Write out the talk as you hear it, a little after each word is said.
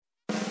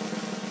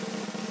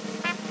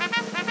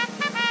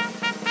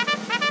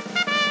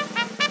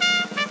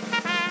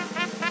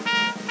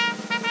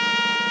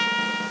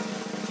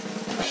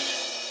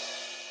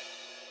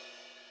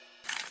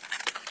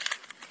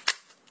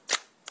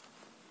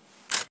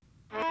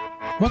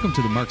Welcome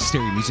to the Mark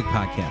Stary Music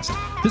Podcast.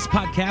 This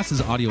podcast is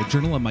an audio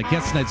journal of my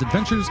guest tonight's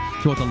adventures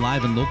throughout the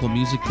live and local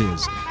music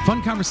biz.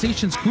 Fun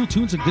conversations, cool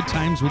tunes, and good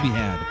times will be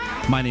had.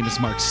 My name is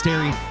Mark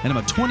Stary, and I'm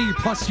a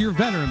 20-plus year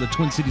veteran of the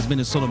Twin Cities,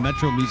 Minnesota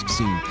metro music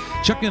scene.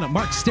 Check me out at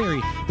Mark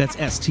Stary, that's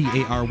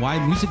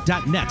S-T-A-R-Y,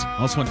 music.net.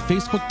 Also on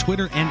Facebook,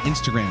 Twitter, and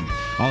Instagram.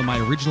 All of my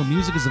original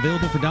music is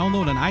available for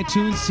download on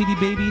iTunes, CD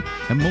Baby,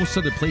 and most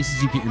other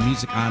places you get your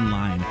music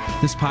online.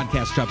 This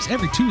podcast drops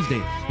every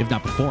Tuesday, if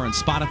not before, on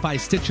Spotify,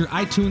 Stitcher,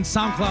 iTunes,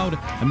 SoundCloud,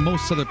 and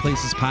most other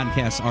places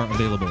podcasts are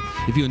available.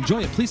 If you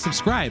enjoy it, please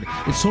subscribe.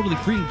 It's totally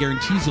free and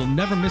guarantees you'll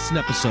never miss an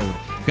episode.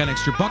 Got an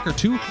extra buck or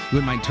two? You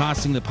wouldn't mind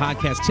tossing the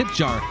podcast tip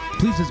jar?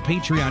 Please visit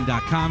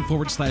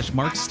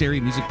patreon.com/Mark Stary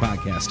Music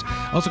Podcast.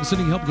 Also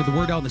considering helping get the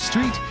word out in the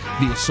street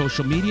via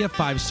social media,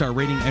 5-star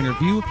rating and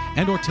review,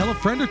 and or tell a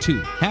friend or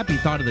two. Happy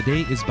Thought of the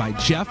Day is by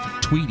Jeff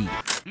Tweedy.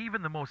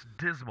 Even the most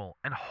dismal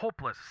and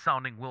hopeless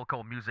sounding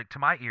Wilco music to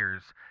my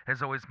ears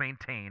has always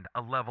maintained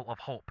a level of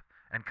hope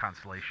and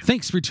consolation.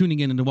 Thanks for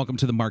tuning in and welcome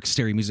to the Mark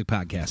Stary Music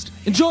Podcast.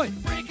 Enjoy!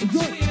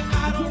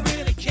 I don't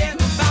really care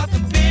about the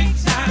big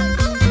time.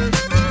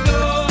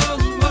 No,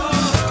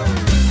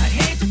 I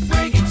hate to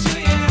break it to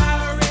you.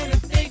 I already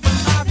think my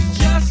life is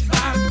just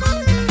fine. Just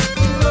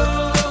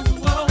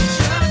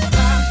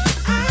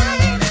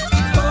fine.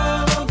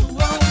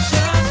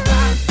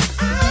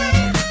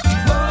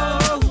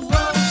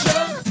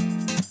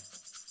 Just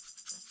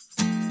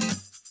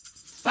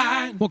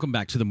fine. Welcome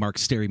back to the Mark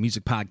Stary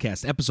Music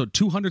Podcast, episode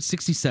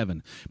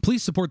 267.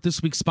 Please support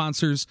this week's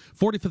sponsors,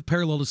 45th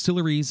Parallel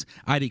Distilleries,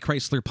 ID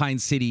Chrysler Pine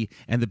City,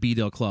 and the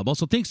B-Dale Club.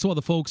 Also, thanks to all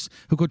the folks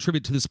who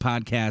contribute to this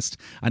podcast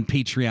on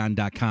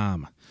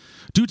patreon.com.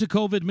 Due to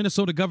COVID,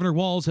 Minnesota Governor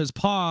Walz has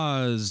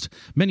paused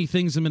many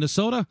things in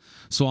Minnesota,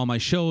 so all my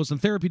shows and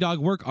therapy dog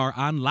work are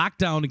on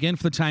lockdown again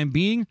for the time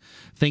being.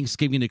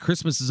 Thanksgiving and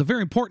Christmas is a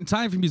very important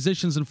time for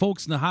musicians and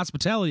folks in the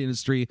hospitality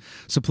industry,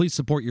 so please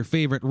support your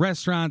favorite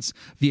restaurants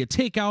via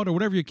takeout or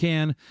whatever you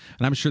can,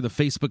 and I'm sure the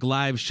Facebook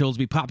Live shows will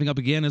be popping up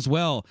again as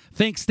well.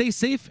 Thanks, stay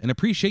safe, and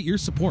appreciate your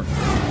support.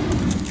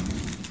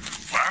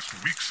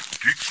 Last week's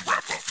Geeks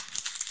Wrap-Up.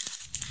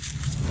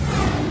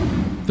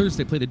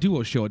 Thursday played a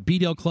duo show at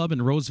B-Dale Club in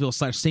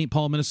Roseville/St.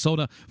 Paul,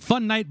 Minnesota.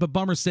 Fun night, but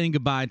bummer saying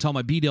goodbye to all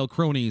my B-Dale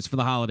cronies for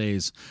the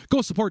holidays.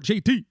 Go support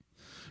JT.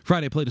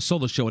 Friday played a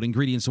solo show at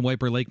Ingredients in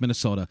Wiper Lake,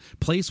 Minnesota.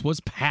 Place was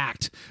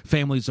packed.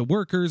 Families of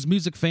workers,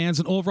 music fans,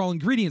 and overall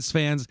Ingredients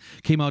fans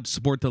came out to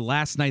support the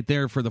last night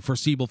there for the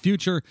foreseeable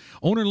future.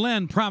 Owner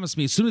Len promised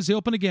me as soon as they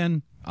open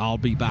again, I'll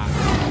be back.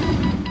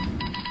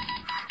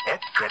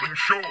 Upcoming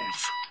shows.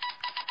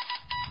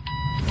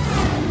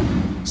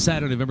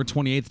 Saturday, November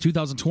 28th,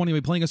 2020, we'll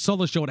be playing a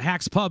solo show at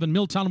Hacks Pub in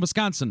Milltown,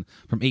 Wisconsin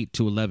from 8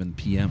 to 11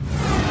 p.m.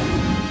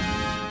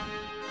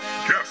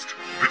 Guest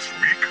this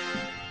week.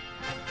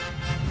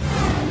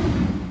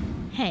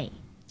 Hey,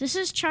 this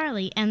is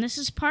Charlie, and this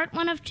is part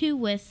 1 of 2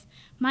 with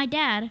my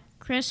dad,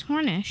 Chris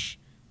Hornish,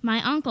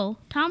 my uncle,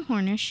 Tom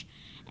Hornish,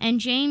 and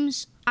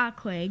James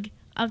Oquig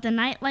of the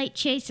Nightlight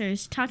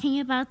Chasers talking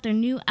about their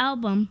new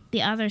album,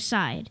 The Other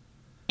Side.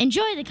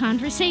 Enjoy the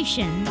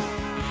conversation.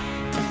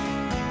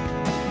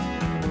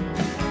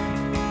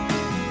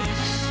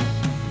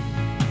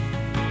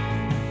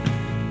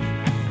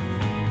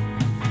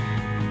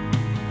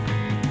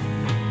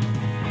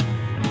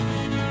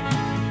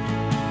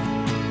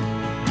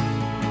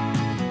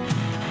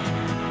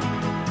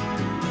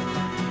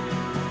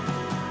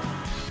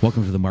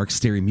 Welcome to the Mark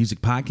Stary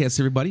Music Podcast,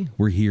 everybody.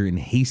 We're here in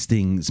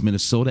Hastings,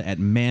 Minnesota at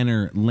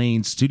Manor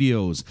Lane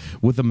Studios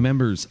with the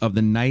members of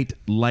the Night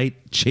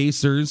Light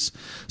Chasers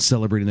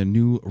celebrating their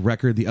new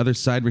record, The Other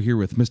Side. We're here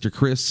with Mr.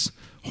 Chris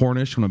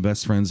Hornish, one of my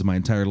best friends of my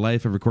entire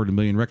life. I've recorded a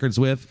million records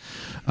with.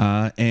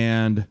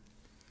 And...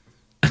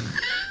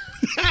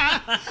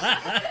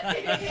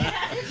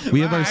 we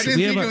have our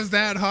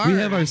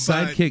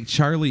sidekick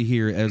Charlie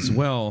here as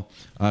well,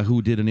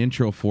 who did an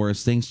intro for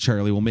us. Thanks,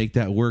 Charlie. We'll make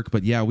that work.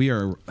 But yeah, we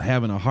are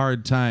having a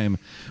hard time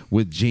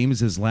with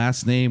James's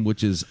last name,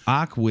 which is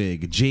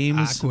Oquig.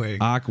 James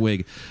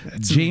Oquig.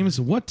 James,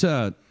 what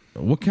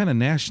kind of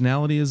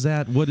nationality is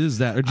that? What is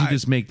that? Or did you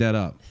just make that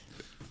up?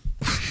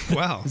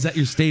 Wow. Is that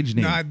your stage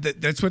name? No,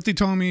 that's what they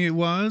told me it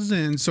was,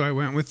 and so I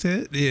went with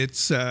it.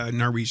 It's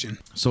Norwegian.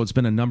 So it's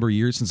been a number of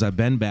years since I've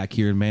been back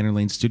here in Manor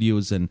Lane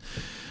Studios, and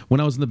when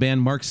I was in the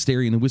band Mark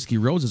Stary and the Whiskey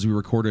Roses, we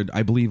recorded,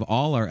 I believe,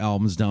 all our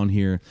albums down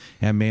here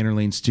at Manor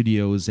Lane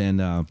Studios,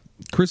 and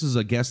Chris is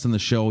a guest on the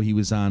show. He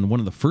was on one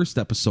of the first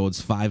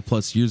episodes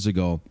 5+ years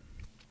ago,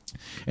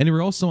 and you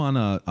were also on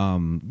a,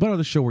 what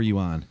other show were you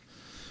on?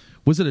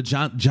 Was it a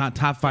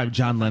top 5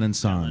 John Lennon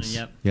songs?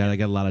 Yep. Yeah, I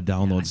got a lot of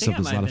downloads. Stuff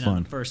was a lot of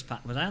fun. Was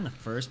I on the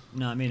first?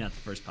 No, maybe not the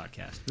first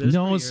podcast.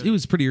 No, it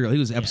was pretty early. It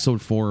was episode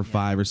 4 or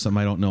 5 or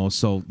something. I don't know.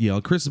 So,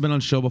 Chris has been on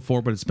the show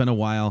before, but it's been a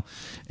while.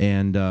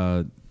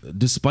 And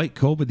despite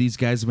COVID, these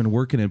guys have been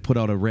working and put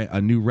out a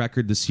new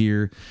record this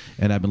year.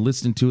 And I've been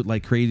listening to it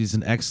like crazy. It's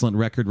an excellent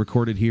record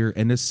recorded here.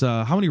 And this,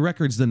 how many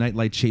records do the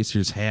Nightlight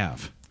Chasers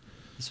have?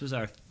 This was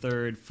our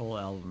 3rd full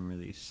album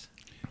release.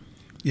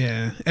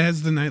 Yeah,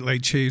 as the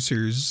Nightlight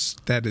Chasers,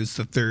 that is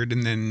the third,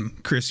 and then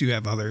Chris, you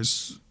have other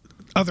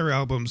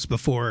albums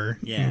before,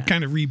 Yeah.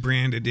 kind of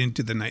rebranded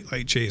into the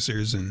Nightlight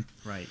Chasers, and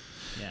Right.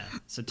 Yeah.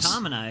 So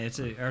Tom and I, it's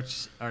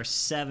our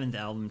seventh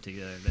album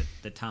together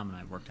that Tom and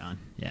I worked on.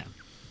 Yeah.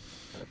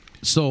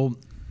 So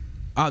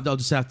I'll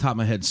just off the top of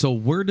my head. So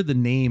where did the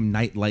name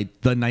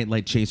the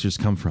Nightlight Chasers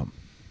come from?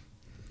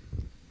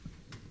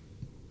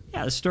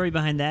 Yeah, the story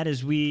behind that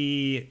is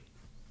we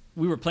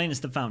were playing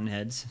as the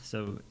Fountainheads,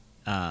 so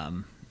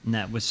and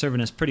that was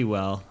serving us pretty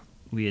well.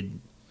 We had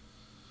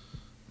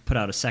put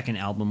out a second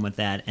album with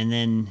that, and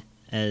then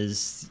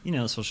as you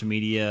know, social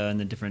media and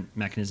the different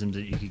mechanisms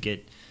that you could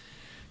get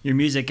your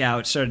music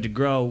out started to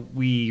grow,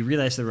 we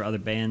realized there were other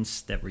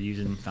bands that were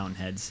using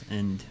Fountainheads,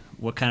 and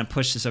what kind of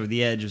pushed us over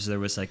the edge was there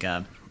was like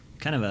it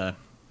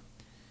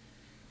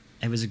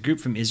was a group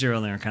from Israel,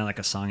 and they were kind of like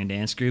a song and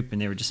dance group, and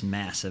they were just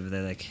massive.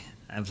 It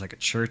was like a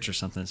church or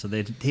something, so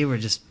they were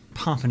just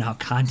pumping out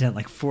content,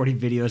 like 40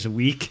 videos a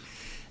week.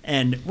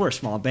 And we're a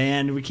small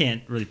band, we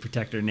can't really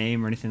protect our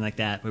name or anything like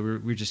that, but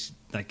we're just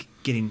like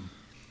getting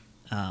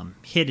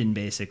hidden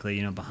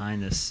basically,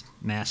 behind this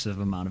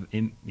massive amount of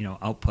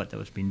output that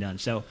was being done.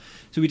 So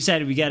we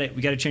decided we got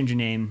to change your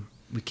name.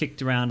 We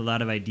kicked around a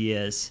lot of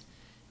ideas,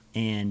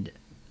 and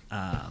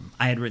I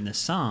had written this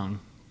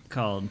song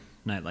called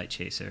Nightlight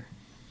Chaser,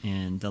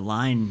 and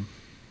the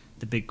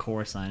big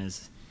chorus line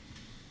is,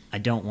 "I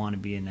don't want to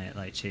be a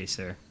nightlight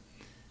chaser.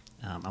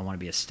 I want to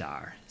be a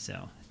star."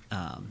 So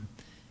it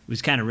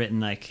was kind of written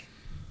like,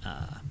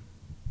 I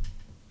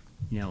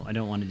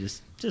don't want to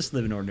just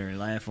live an ordinary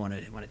life. I want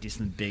to do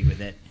something big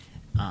with it.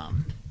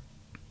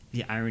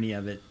 The irony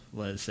of it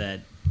was that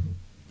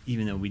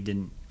even though we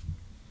didn't,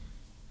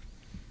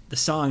 the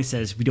song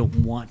says we don't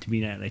want to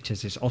be nightlight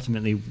chasers.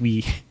 Ultimately,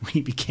 we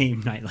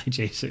became nightlight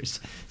chasers.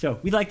 So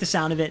we liked the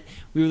sound of it.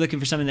 We were looking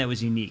for something that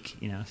was unique,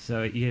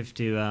 So you have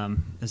to,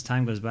 as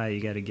time goes by, you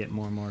got to get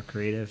more and more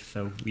creative.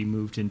 So we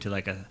moved into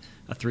like a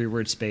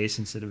 3-word space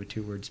instead of a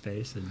 2-word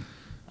space, and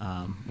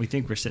we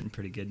think we're sitting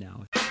pretty good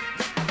now.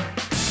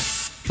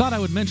 Thought I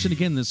would mention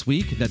again this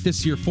week that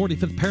this year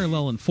 45th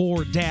Parallel and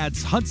 4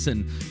 Dads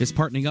Hudson is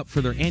partnering up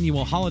for their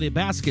annual holiday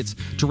baskets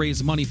to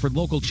raise money for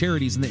local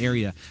charities in the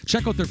area.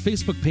 Check out their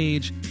Facebook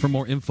page for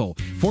more info.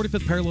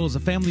 45th Parallel is a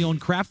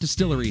family-owned craft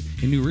distillery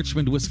in New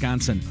Richmond,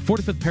 Wisconsin.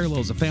 45th Parallel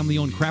is a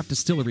family-owned craft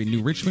distillery in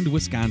New Richmond,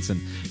 Wisconsin.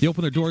 They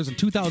opened their doors in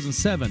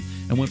 2007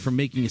 and went from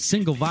making a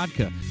single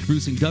vodka to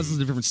producing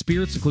dozens of different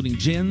spirits, including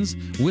gins,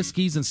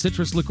 whiskeys, and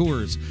citrus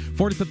liqueurs.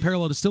 45th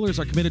Parallel distillers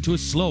are committed to a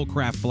slow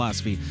craft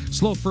philosophy,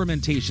 slow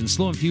fermentation,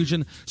 slow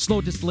infusion, slow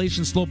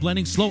distillation, slow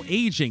blending, slow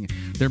aging.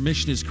 Their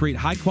mission is to create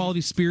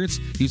high-quality spirits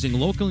using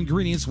local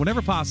ingredients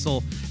whenever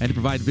possible and to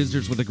provide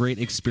visitors with a great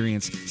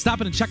experience. Stop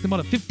in and check them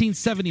out at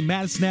 1570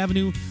 Madison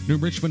Avenue, New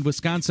Richmond,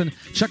 Wisconsin.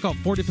 Check out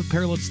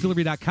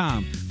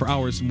 45thParallelDistillery.com for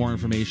hours more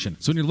information.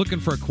 So when you're looking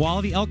for a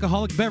quality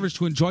alcoholic beverage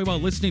to enjoy while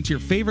listening to your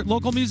favorite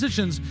local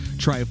musicians,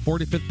 try a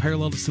 45th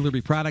Parallel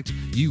Distillery product.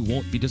 You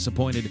won't be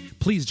disappointed.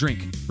 Please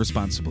drink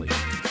responsibly.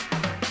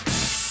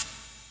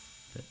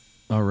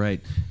 All right.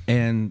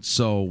 And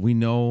so we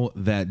know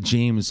that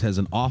James has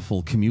an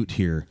awful commute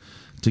here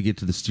to get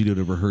to the studio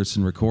to rehearse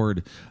and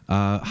record.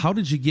 How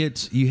did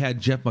you had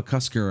Jeff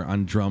McCusker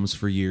on drums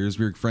for years.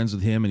 We were friends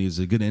with him, and he was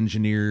a good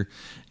engineer.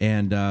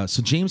 And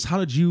so, James, how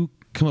did you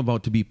come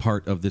about to be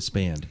part of this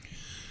band?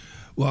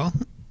 Well,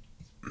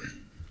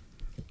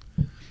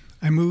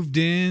 I moved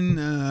in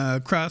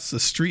across the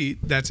street.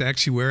 That's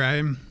actually where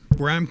I'm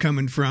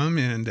coming from,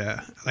 and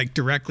like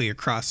directly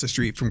across the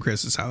street from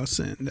Chris's house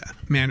and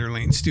Manor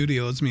Lane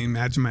Studios.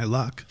 Imagine my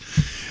luck.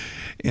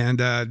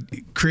 And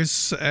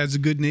Chris, as a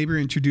good neighbor,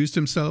 introduced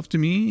himself to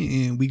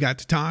me, and we got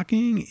to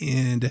talking.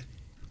 And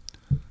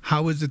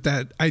how is it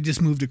that I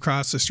just moved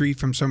across the street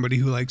from somebody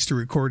who likes to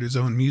record his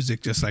own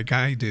music just like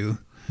I do,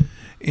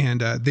 and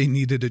they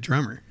needed a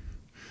drummer.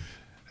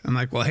 I'm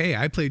like, well, hey,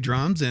 I play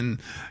drums, and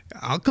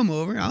I'll come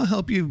over. I'll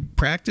help you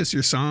practice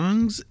your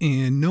songs,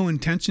 and no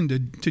intention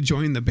to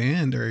join the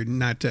band or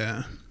not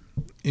to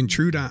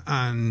intrude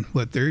on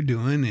what they're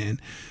doing.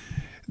 And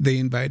they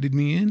invited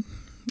me in,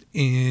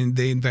 and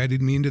they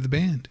invited me into the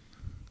band.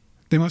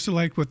 They must have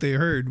liked what they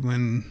heard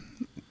when,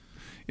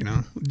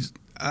 just,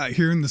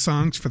 hearing the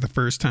songs for the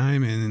first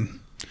time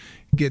and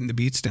getting the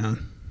beats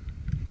down.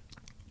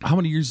 How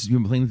many years have you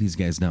been playing with these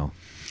guys now?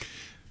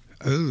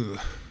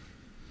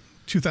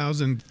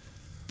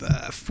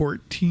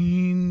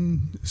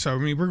 2014. So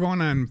we're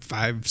going on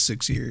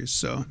 5-6 years.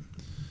 So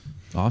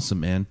awesome,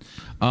 man.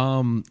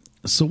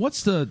 So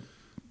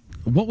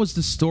what was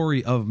the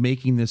story of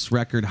making this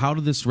record? How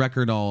did this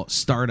record all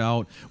start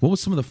out? What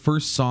was some of the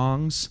first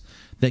songs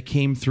that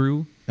came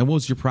through, and what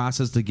was your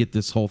process to get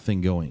this whole thing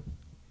going?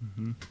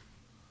 Mm-hmm.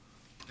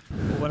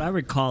 What I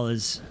recall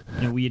is,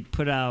 we had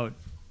put out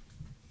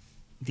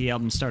the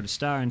album "Star to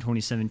Star" in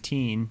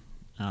 2017.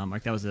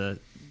 Like that was a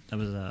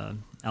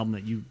album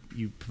that you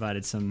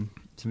provided some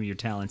of your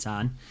talents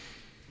on,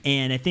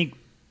 and I think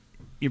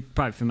you're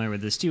probably familiar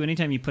with this too.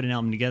 Anytime you put an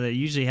album together, you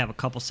usually have a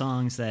couple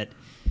songs that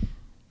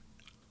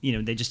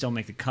they just don't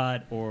make the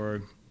cut,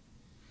 or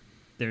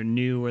they're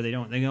new or they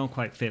don't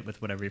quite fit with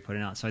whatever you're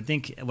putting out. So I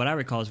think what I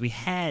recall is we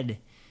had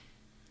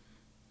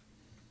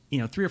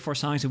 3 or 4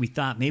 songs that we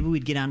thought maybe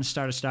we'd get on to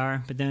Star to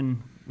Star, but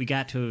then we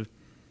got to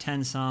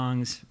 10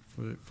 songs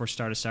for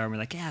Star to Star, and we're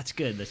like, yeah, it's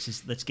good.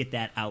 Let's get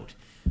that out.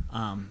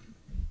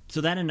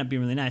 So that ended up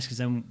being really nice because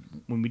then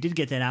when we did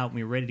get that out and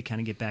we were ready to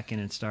kind of get back in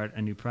and start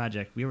a new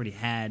project, we already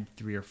had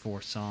 3 or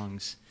 4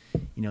 songs,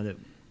 that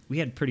we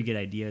had a pretty good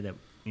idea that,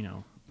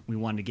 we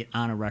wanted to get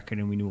on a record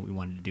and we knew what we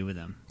wanted to do with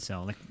them.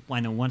 So like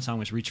I know one song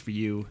was Reach For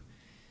You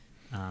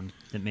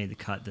that made the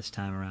cut this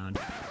time around.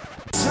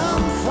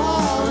 Some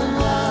fall in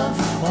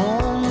love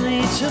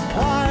only to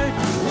part.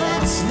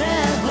 Let's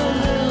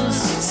never lose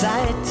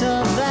sight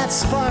of that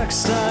spark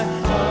star.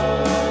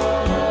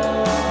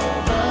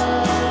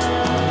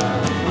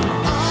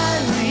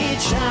 I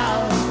reach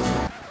out.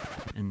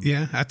 And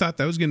Yeah, I thought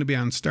that was going to be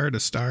on Star to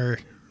Star,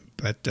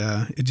 but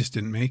it just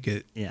didn't make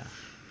it. yeah.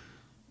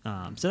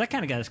 So that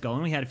kind of got us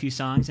going. We had a few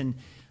songs, and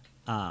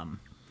I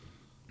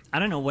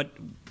don't know what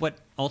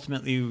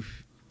ultimately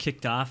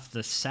kicked off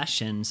the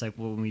sessions. Like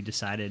when we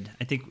decided,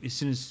 I think as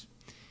soon as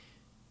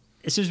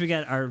we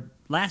got our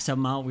last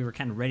album out, we were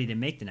kind of ready to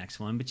make the next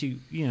one. But you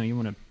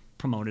want to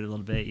promote it a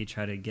little bit. You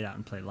try to get out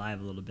and play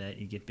live a little bit.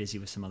 You get busy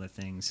with some other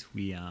things.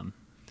 We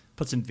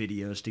put some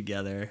videos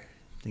together,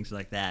 things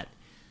like that.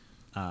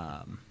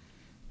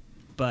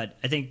 But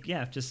I think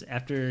just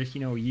after a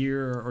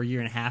year or year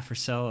and a half or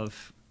so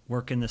of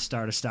working the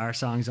Star to Star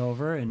songs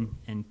over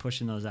and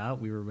pushing those out,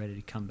 we were ready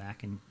to come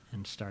back and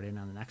start in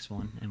on the next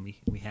one, and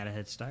we had a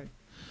head start.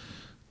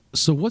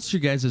 So what's your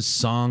guys'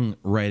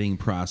 songwriting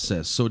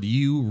process? So do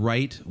you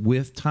write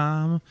with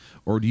Tom,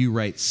 or do you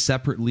write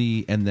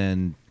separately and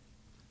then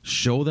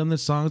show them the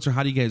songs, or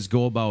how do you guys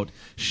go about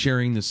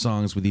sharing the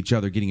songs with each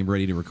other, getting them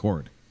ready to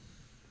record?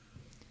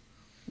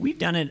 We've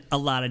done it a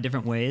lot of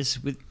different ways.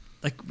 With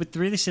the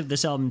release of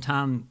this album,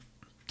 Tom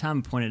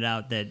pointed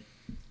out that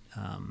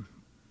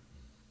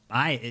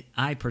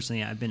I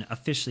personally, I've been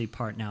officially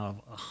part now of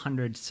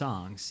 100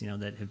 songs,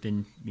 that have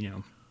been,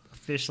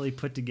 officially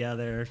put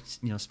together,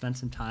 spent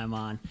some time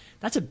on.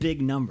 That's a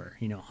big number,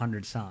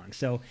 100 songs.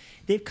 So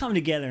they've come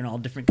together in all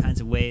different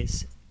kinds of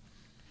ways.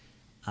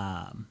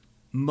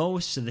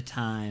 Most of the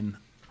time,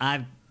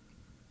 I've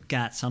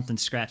got something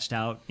scratched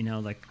out,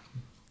 like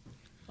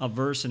a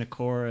verse and a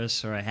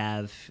chorus, or I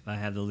have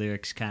the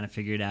lyrics kind of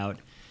figured out,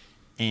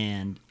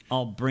 and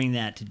I'll bring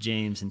that to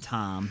James and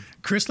Tom.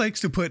 Chris likes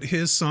to put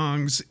his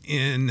songs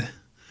in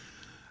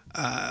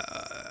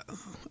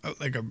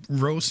like a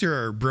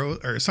roaster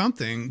or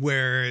something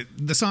where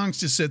the songs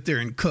just sit there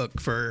and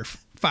cook for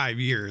 5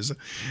 years,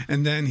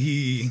 and then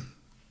he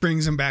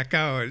brings them back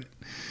out,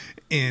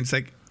 and it's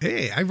like,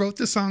 hey, I wrote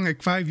this song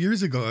like 5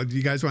 years ago. Do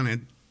you guys want to?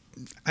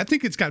 I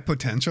think it's got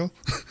potential.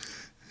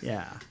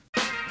 Yeah.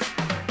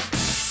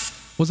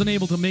 Wasn't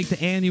able to make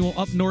the annual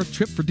up north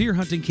trip for deer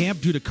hunting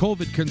camp due to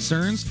COVID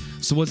concerns,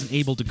 so wasn't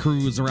able to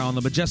cruise around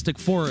the majestic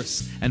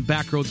forests and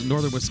back roads in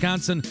northern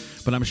Wisconsin,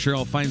 but I'm sure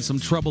I'll find some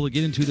trouble to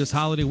get into this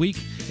holiday week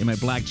in my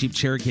black Jeep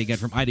Cherokee I got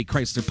from ID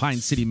Chrysler, Pine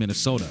City,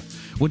 Minnesota.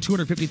 When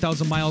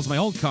 250,000 miles my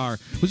old car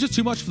was just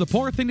too much for the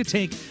poor thing to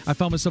take, I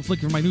found myself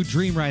looking for my new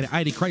dream ride at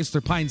ID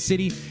Chrysler, Pine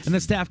City, and the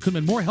staff couldn't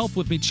have been more helpful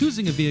with me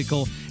choosing a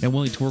vehicle and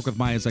willing to work with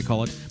my, as I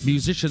call it,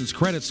 musician's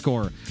credit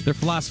score. Their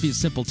philosophy is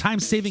simple: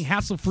 time-saving,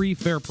 hassle-free,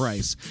 fair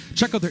price.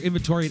 Check out their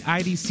inventory at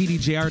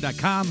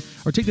idcdjr.com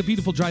or take the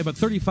beautiful drive at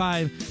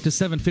 35 to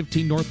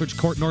 715 Northridge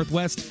Court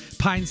Northwest,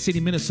 Pine City,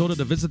 Minnesota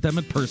to visit them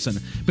in person.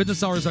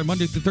 Business hours are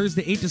Monday through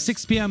Thursday, 8 to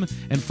 6 p.m.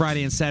 and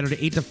Friday and Saturday,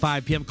 8 to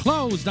 5 p.m.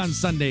 Closed on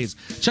Sundays.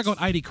 Check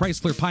out ID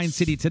Chrysler, Pine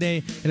City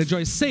today and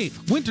enjoy a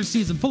safe winter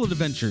season full of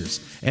adventures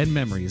and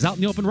memories out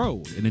in the open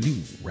road in a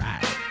new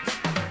ride.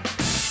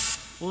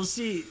 Well,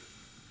 see,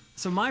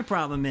 so my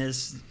problem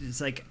is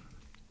like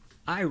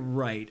I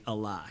write a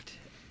lot.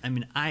 I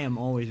mean, I am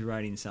always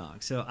writing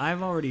songs. So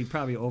I've already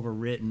probably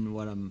overwritten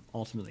what I'm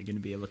ultimately going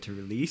to be able to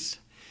release.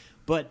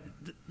 But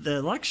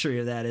the luxury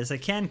of that is I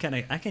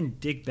can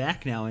dig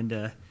back now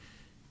into,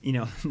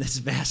 this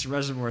vast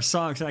reservoir of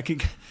songs. And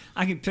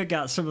I can pick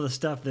out some of the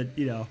stuff that,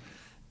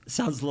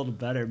 sounds a little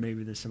better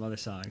maybe than some other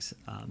songs.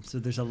 So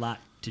there's a lot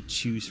to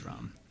choose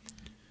from.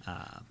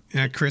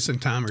 Yeah, Chris and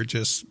Tom are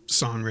just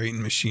songwriting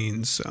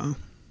machines. So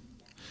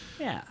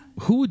Yeah.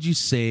 Who would you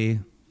say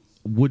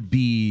would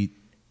be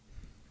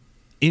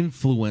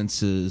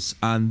influences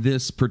on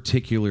this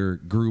particular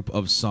group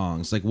of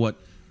songs? Like what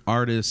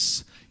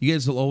artists? You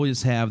guys will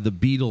always have the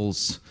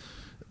Beatles,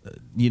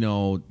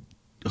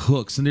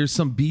 hooks, and there's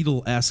some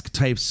Beatle-esque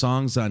type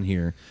songs on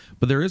here,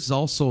 but there is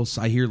also,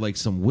 I hear like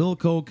some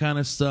Wilco kind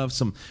of stuff,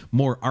 some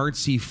more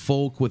artsy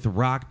folk with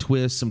rock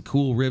twists, some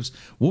cool riffs.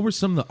 What were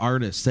some of the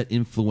artists that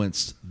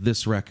influenced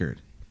this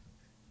record?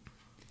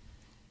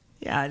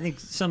 Yeah, I think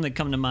some that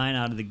come to mind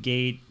out of the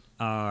gate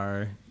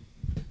are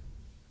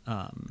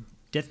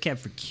Death Cab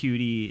for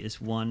Cutie is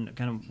one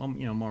kind of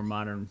more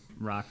modern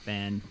rock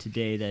band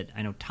today that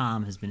I know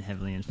Tom has been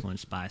heavily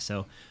influenced by.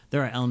 So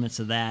there are elements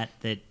of that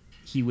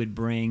he would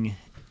bring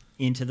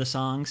into the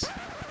songs.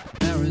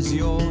 There is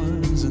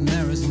yours and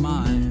there is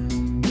mine.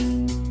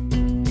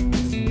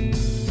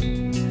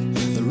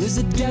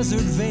 There's a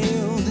desert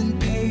veiled in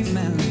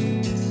pavement,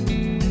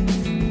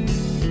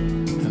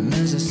 and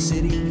there's a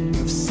city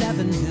of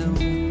 7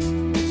 hills.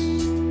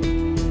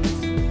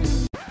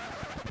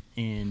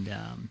 And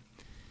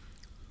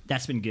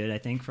that's been good, I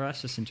think, for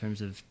us, just in terms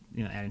of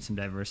adding some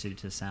diversity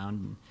to the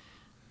sound.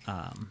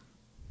 And,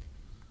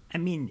 I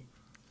mean,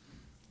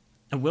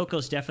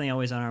 Wilco's definitely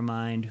always on our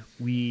mind.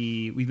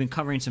 We've been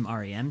covering some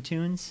REM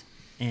tunes,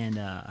 and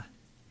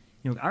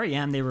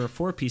REM, they were a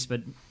 4-piece,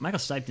 but Michael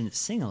Stipe didn't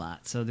sing a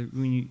lot. So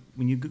when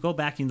you go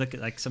back and look at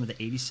like some of the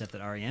 80s stuff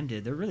that REM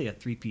did, they're really a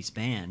 3-piece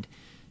band.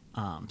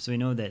 So we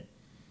know that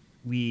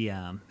we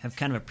have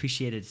kind of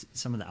appreciated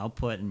some of the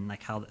output and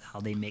like how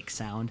they make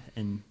sound,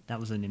 and that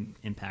was an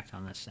impact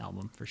on this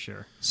album for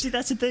sure. See,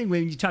 that's the thing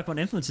when you talk about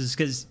influences,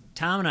 because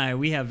Tom and I,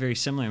 we have very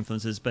similar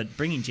influences, but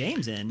bringing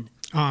James in,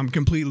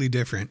 completely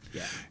different.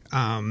 Yeah.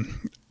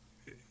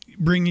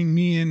 Bringing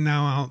me in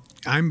now,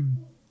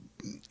 I'm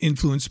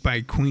influenced by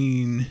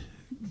Queen,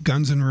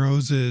 Guns N'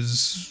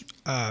 Roses,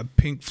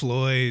 Pink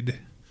Floyd,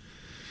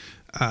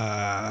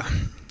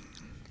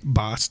 Boston.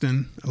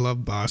 I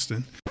love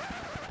Boston.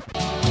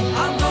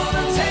 I'm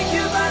gonna take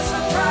you by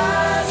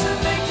surprise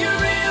and make you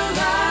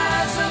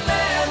realize,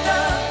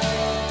 Amanda.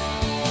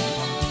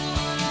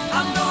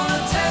 I'm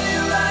gonna tell you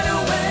right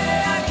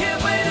away, I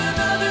can't wait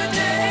another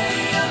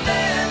day,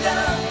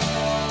 Amanda.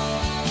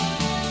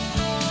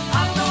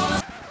 I'm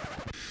gonna.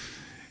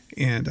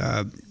 And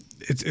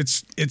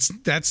it's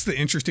that's the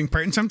interesting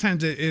part, and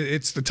sometimes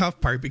it's the tough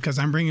part because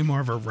I'm bringing more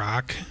of a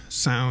rock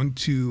sound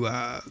to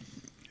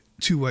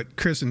what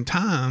Chris and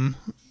Tom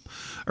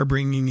are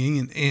bringing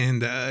in,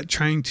 and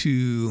trying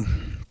to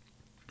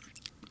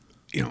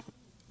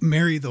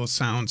marry those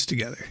sounds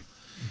together.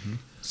 Mm-hmm.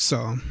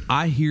 So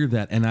I hear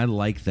that and I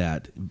like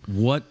that.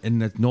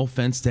 And that's no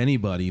offense to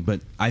anybody,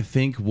 but I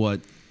think what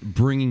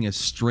bringing us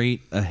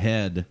straight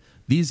ahead.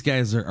 These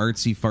guys are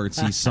artsy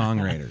fartsy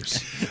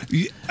songwriters.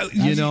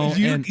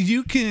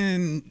 You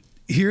can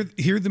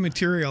hear the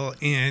material,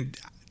 and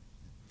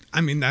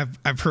I mean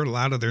I've heard a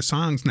lot of their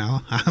songs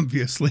now,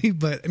 obviously,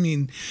 but I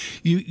mean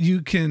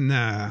you can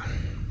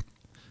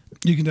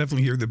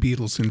definitely hear the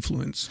Beatles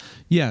influence.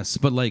 Yes,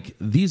 but like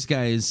these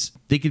guys,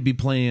 they could be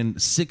playing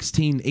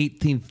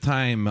 18th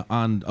time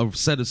on a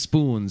set of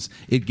spoons.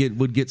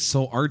 Would get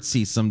so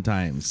artsy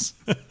sometimes.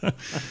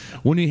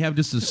 When you have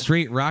just a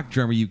straight rock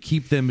drummer, you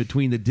keep them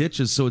between the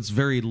ditches, so it's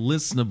very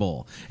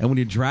listenable. And when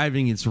you're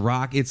driving, it's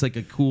rock. It's like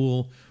a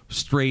cool,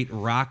 straight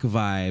rock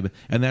vibe,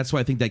 and that's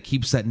why I think that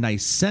keeps that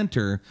nice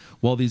center,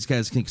 while these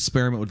guys can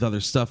experiment with other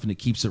stuff, and it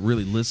keeps it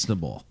really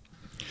listenable.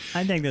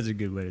 I think that's a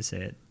good way to say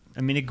it.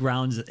 I mean, it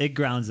grounds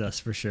us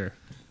for sure.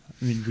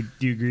 I mean,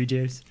 do you agree,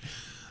 James?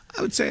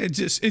 I would say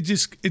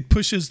it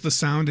pushes the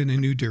sound in a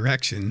new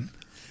direction,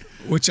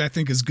 which I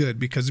think is good,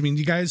 because I mean,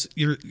 you guys,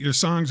 your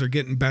songs are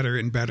getting better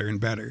and better and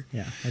better.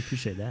 Yeah, I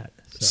appreciate that.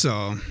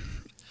 So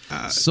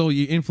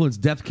you influence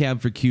Death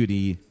Cab for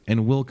Cutie and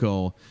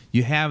Wilco.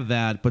 You have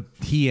that, but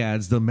he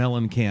adds the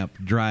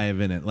Mellencamp drive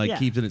in it, like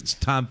keeps it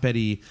Tom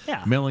Petty,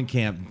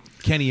 Mellencamp,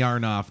 Kenny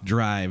Aronoff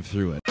drive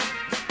through it.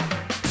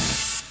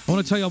 I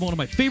want to tell you about one of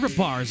my favorite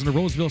bars in the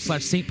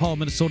Roseville/St. Paul,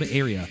 Minnesota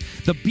area.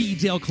 The B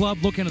Dale Club,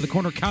 located at the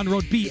corner of County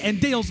Road B. And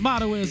Dale's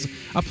motto is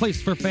a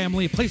place for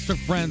family, a place for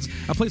friends,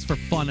 a place for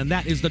fun, and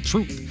that is the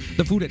truth.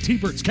 The food at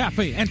T-Bird's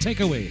Cafe and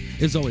Takeaway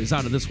is always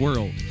out of this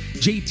world.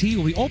 JT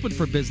will be open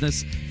for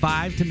business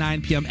 5 to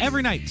 9 p.m.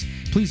 every night.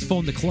 Please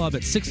phone the club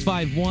at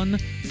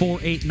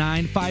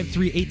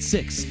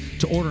 651-489-5386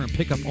 to order and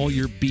pick up all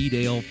your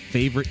B-Dale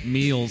favorite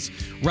meals.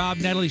 Rob,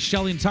 Natalie,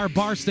 Shelley, and entire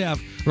bar staff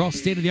are all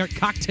state-of-the-art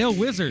cocktail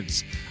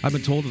wizards. I've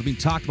been told it's being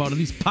talked about in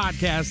these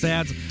podcast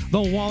ads.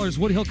 The Waller's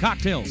Wood Hill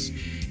Cocktails.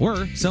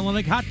 We're selling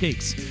like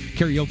hotcakes.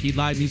 Karaoke,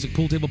 live music,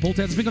 pool table, pull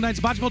tabs, bingo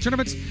nights, bocce ball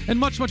tournaments, and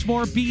much, much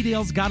more.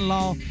 B-Dale's got it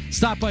all.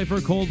 Stop by for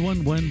a cold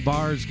one when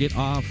bars get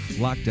off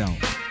lockdown.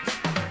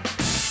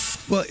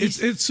 Well,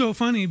 it's so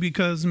funny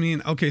because I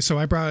mean, okay, so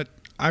I brought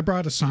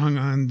a song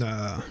on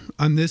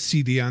this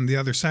CD, on the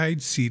Other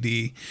Side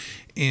CD,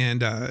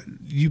 and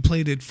you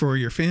played it for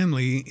your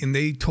family, and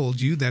they told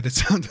you that it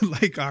sounded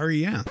like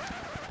REM.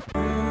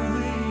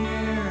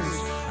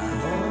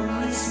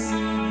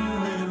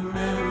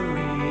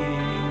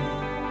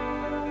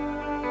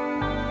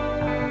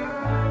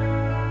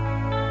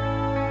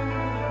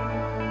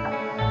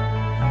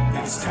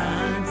 It's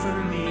time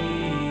for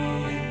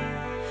me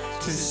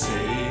to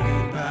say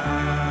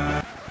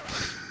goodbye.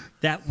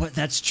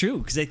 That's true,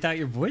 because they thought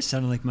your voice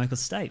sounded like Michael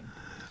Stipe.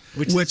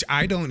 Which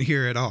I don't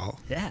hear at all.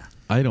 Yeah.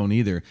 I don't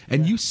either.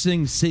 And you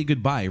sing Say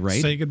Goodbye,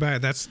 right? Say Goodbye,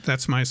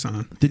 that's my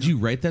song. Did you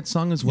write that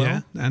song as well?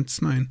 Yeah,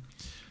 that's mine.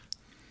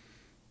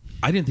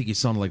 I didn't think you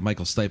sounded like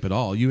Michael Stipe at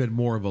all. You had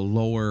more of a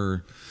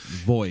lower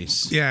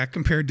voice. Yeah,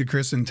 compared to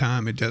Chris and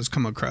Tom, it does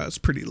come across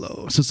pretty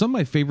low. So some of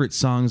my favorite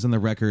songs on the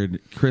record,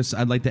 Chris,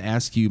 I'd like to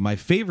ask you my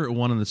favorite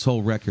one on this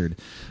whole record.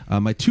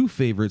 My two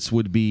favorites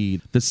would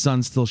be The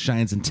Sun Still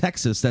Shines in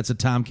Texas. That's a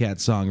Tomcat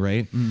song,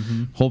 right?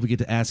 Mm-hmm. Hope we get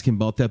to ask him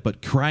about that.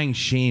 But Crying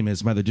Shame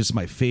is just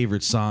my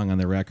favorite song on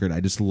the record. I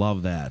just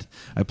love that.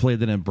 I played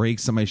that in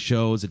breaks on my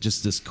shows. It's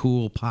just this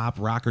cool pop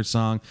rocker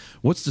song.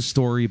 What's the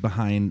story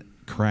behind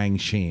Crying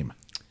Shame?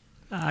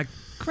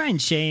 Crying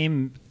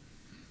Shame,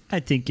 I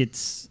think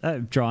it's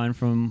drawn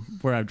from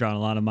where I've drawn a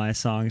lot of my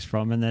songs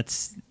from, and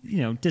that's,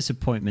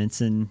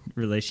 disappointments in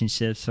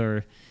relationships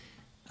or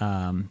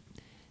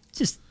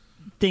just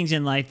things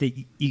in life that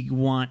you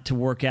want to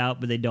work out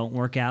but they don't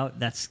work out.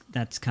 That's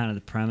kind of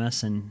the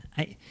premise, and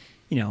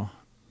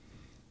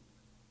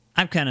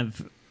I've kind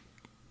of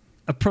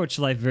approached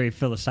life very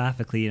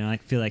philosophically. I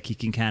feel like you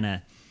can kind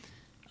of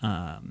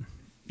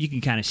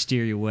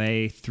steer your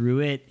way through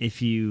it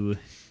if you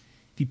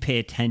pay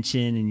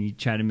attention and you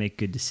try to make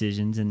good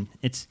decisions. And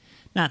it's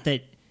not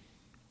that,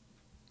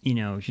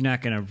 you're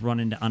not going to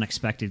run into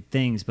unexpected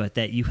things, but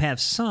that you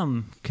have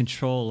some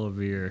control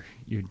over your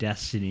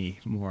destiny,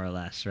 more or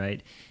less,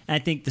 right? And I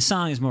think the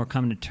song is more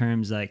coming to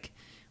terms like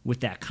with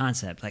that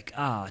concept, like,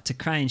 oh, it's a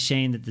crying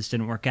shame that this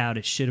didn't work out.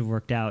 It should have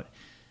worked out.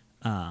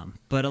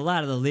 But a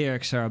lot of the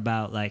lyrics are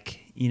about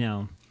like,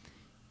 you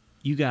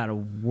got to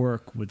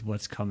work with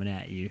what's coming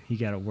at you. You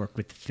got to work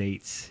with the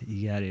fates.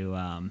 You got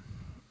to,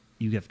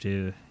 you have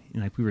to,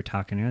 like we were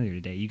talking earlier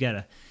today,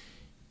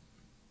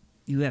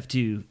 you have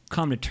to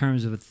come to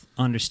terms with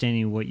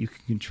understanding what you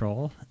can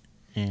control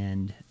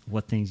and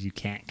what things you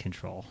can't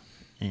control.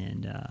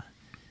 And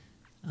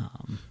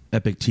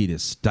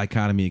Epictetus,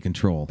 dichotomy of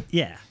control.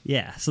 Yeah.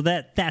 So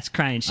that's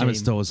Crying Shame. I'm a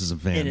Stoicism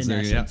fan. In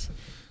essence.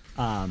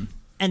 And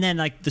then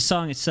like the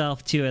song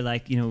itself too,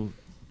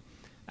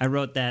 I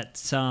wrote that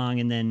song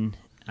and then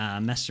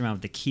messed around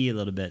with the key a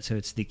little bit, so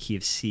it's the key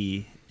of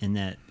C. And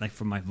that, like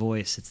for my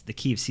voice, it's the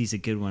key of C is a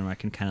good one where I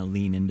can kind of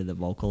lean into the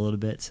vocal a little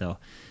bit. So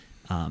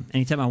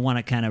anytime I want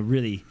to kind of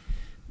really,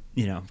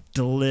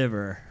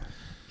 deliver,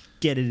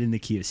 get it in the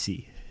key of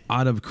C.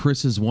 Out of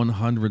Chris's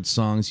 100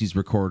 songs he's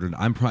recorded,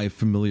 I'm probably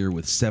familiar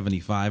with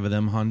 75 of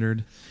them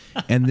 100.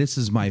 And this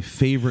is my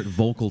favorite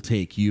vocal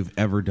take you've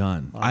ever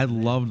done. I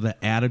loved the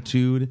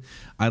attitude.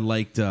 I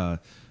liked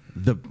the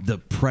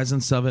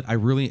presence of it.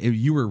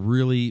 You were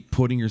really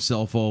putting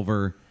yourself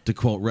over, to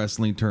quote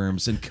wrestling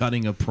terms, and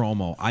cutting a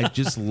promo. I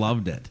just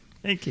loved it.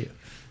 Thank you.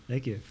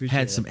 Appreciate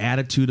Had it. some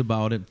attitude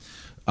about it.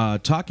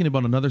 Talking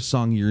about another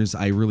song of yours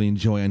I really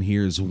enjoy on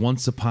here is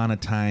Once Upon a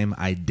Time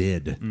I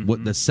Did. Mm-hmm.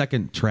 What the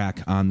second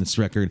track on this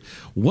record.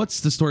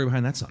 What's the story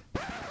behind that song?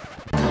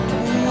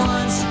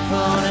 Once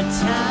upon a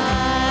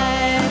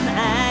time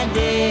I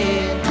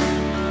did.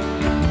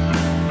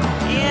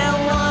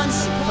 Yeah,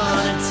 once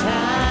upon a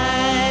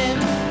time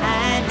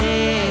I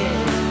did.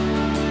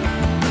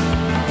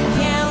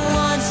 Yeah,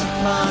 once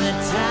upon a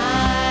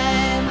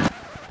time.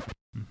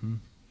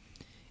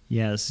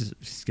 Yeah, this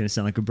is going to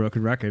sound like a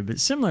broken record, but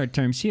similar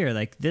terms here.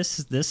 Like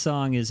this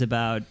song is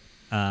about,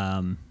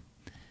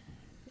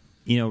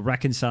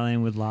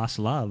 reconciling with lost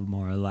love,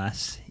 more or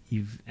less.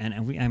 We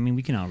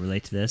can all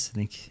relate to this. I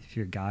think if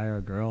you're a guy or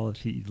a girl,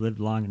 if you've lived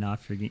long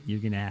enough, you're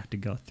going to have to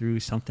go through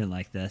something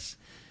like this.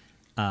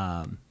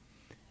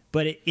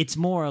 But it's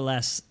more or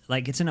less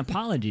like it's an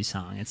apology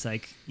song. It's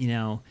like,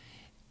 and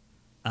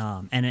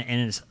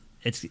it's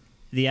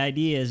the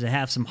idea is to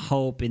have some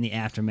hope in the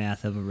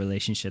aftermath of a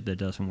relationship that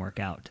doesn't work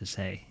out, to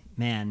say,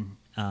 man,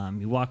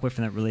 you walk away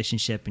from that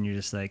relationship and you're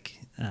just like,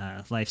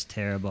 life's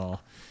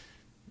terrible.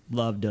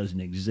 Love doesn't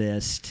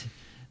exist.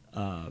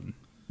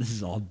 This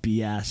is all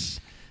BS.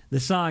 The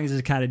song is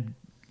kind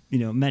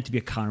of, meant to be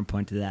a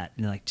counterpoint to that.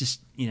 Like,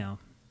 just,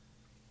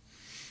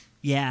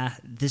 yeah,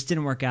 this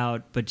didn't work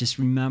out, but just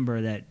remember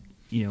that,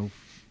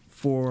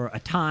 for a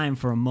time,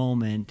 for a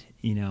moment,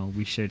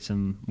 we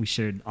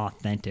shared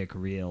authentic,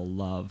 real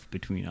love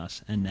between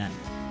us, and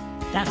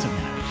that's what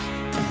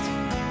matters.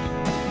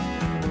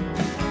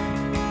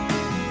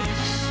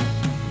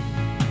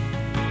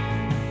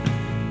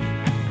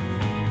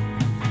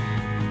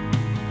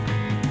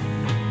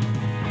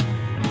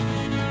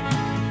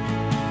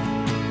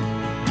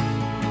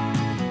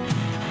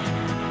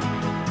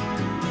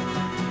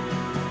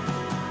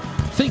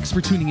 Thanks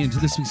for tuning in to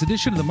this week's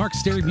edition of the Mark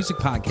Stary Music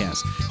Podcast.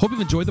 Hope you've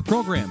enjoyed the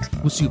program.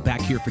 We'll see you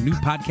back here for new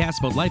podcasts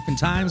about life and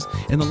times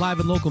in the live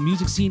and local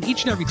music scene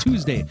each and every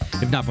Tuesday,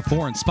 if not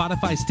before, on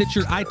Spotify,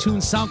 Stitcher,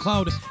 iTunes,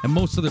 SoundCloud, and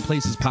most other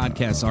places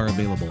podcasts are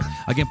available.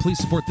 Again, please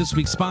support this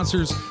week's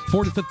sponsors,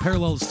 45th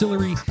Parallel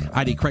Distillery,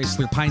 ID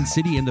Chrysler Pine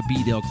City, and the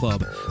B-Dale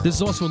Club. This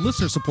is also a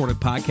listener-supported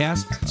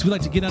podcast, so if you'd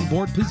like to get on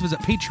board, please visit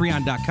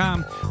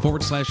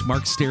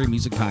patreon.com/Mark Stary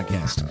Music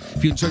Podcast.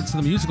 If you enjoyed some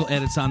of the musical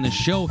edits on this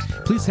show,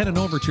 please head on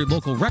over to your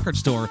local record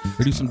store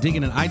or do some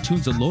digging in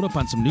iTunes and load up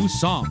on some new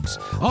songs.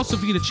 Also,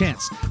 if you get a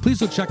chance, please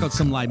go check out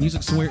some live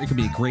music somewhere. It can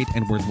be a great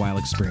and worthwhile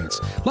experience.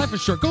 Life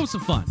is short. Go with some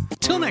fun.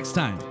 Till next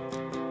time.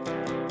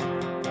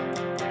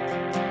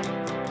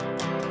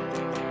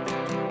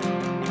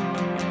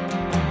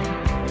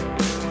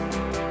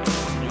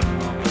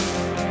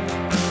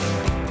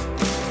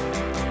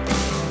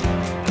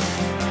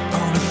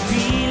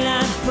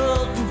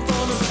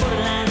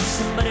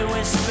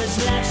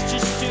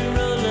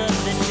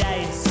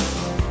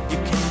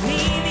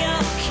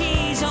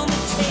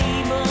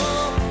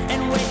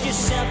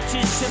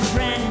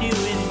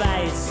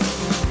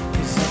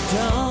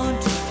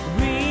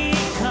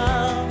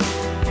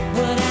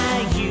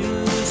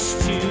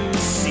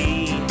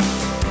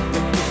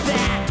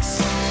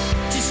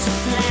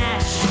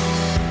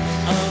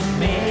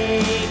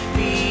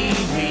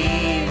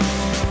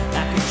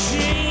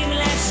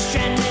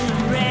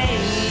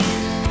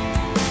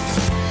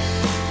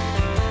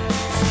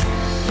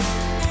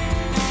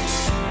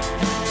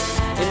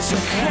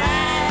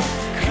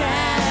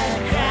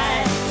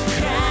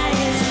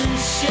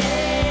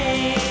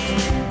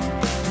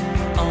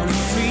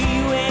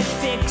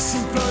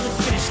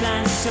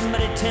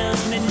 Somebody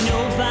tells me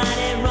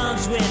nobody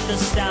runs with the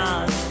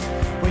stars.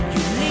 When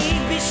you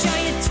leave, be sure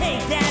you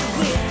take that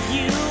with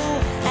you.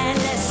 And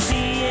let's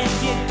see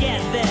if you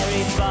get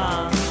very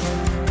far.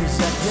 'Cause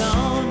I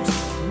don't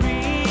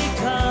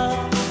recall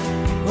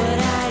what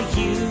I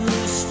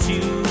used to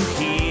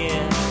hear.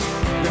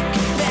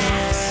 Looking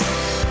back's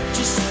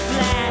just a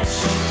flash,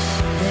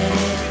 then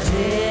it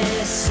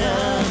disappears.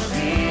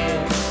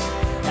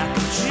 Like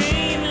a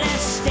dream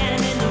left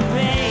standing in the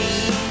rain.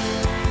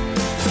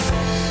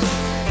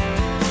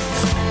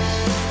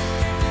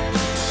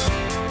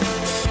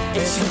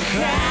 It's a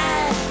cry,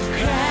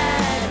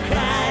 cry,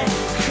 cry,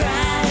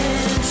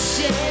 crying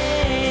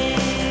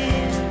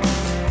shame.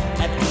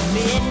 After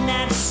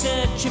midnight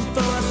searching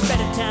for a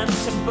better time,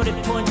 somebody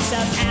points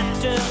out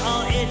after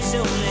all it's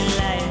only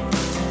life.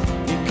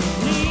 You can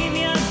leave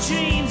your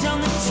dreams on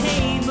the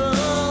table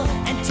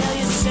and tell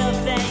yourself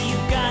that you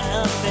got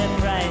a fair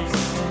price.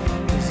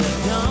 'Cause I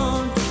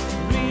don't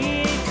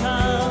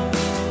recall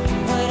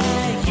what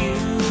I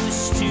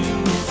used to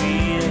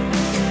feel.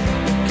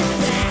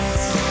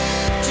 That's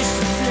just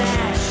a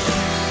flash,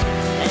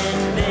 and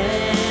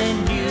then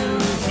you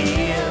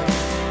hear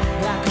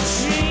like a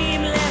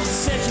dream left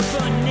searching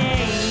for a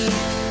name.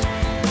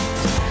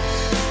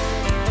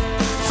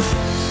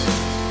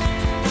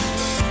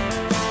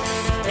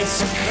 It's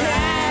a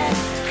cry,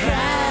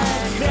 cry,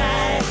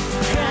 cry,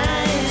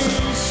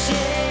 crying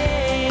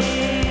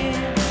shame.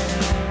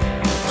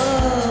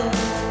 Oh,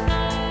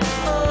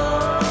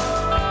 oh,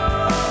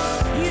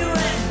 you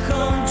have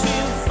come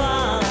too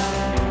far.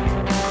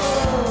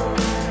 Oh,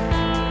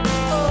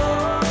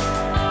 oh,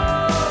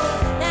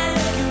 now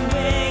look at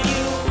where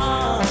you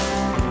are.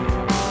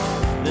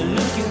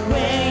 Look at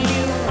where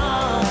you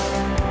are.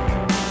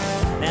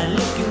 Now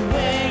look at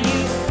where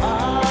you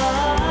are.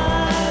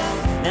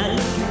 Now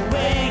look at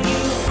where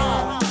you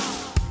are.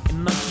 In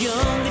my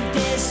younger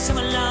days,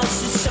 someone lost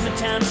in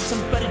summertime.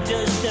 Somebody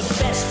does their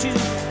best to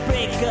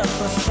break up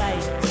a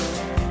fight.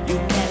 You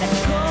can let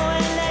go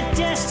and let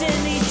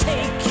destiny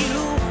take you,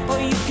 or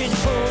you can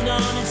hold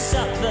on and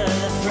suffer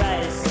the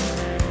price.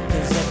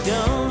 'Cause I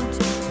don't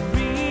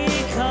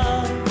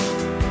recall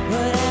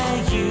what I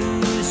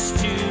used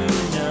to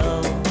know.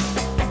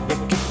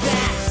 Look at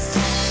that,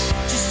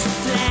 just a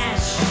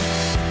flash,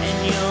 and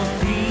you're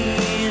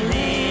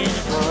feeling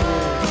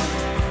old,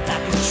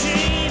 like a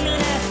dream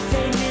left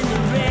fading in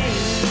the rain.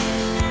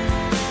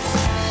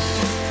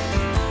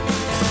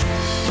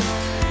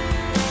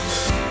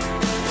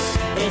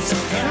 It's a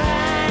cry,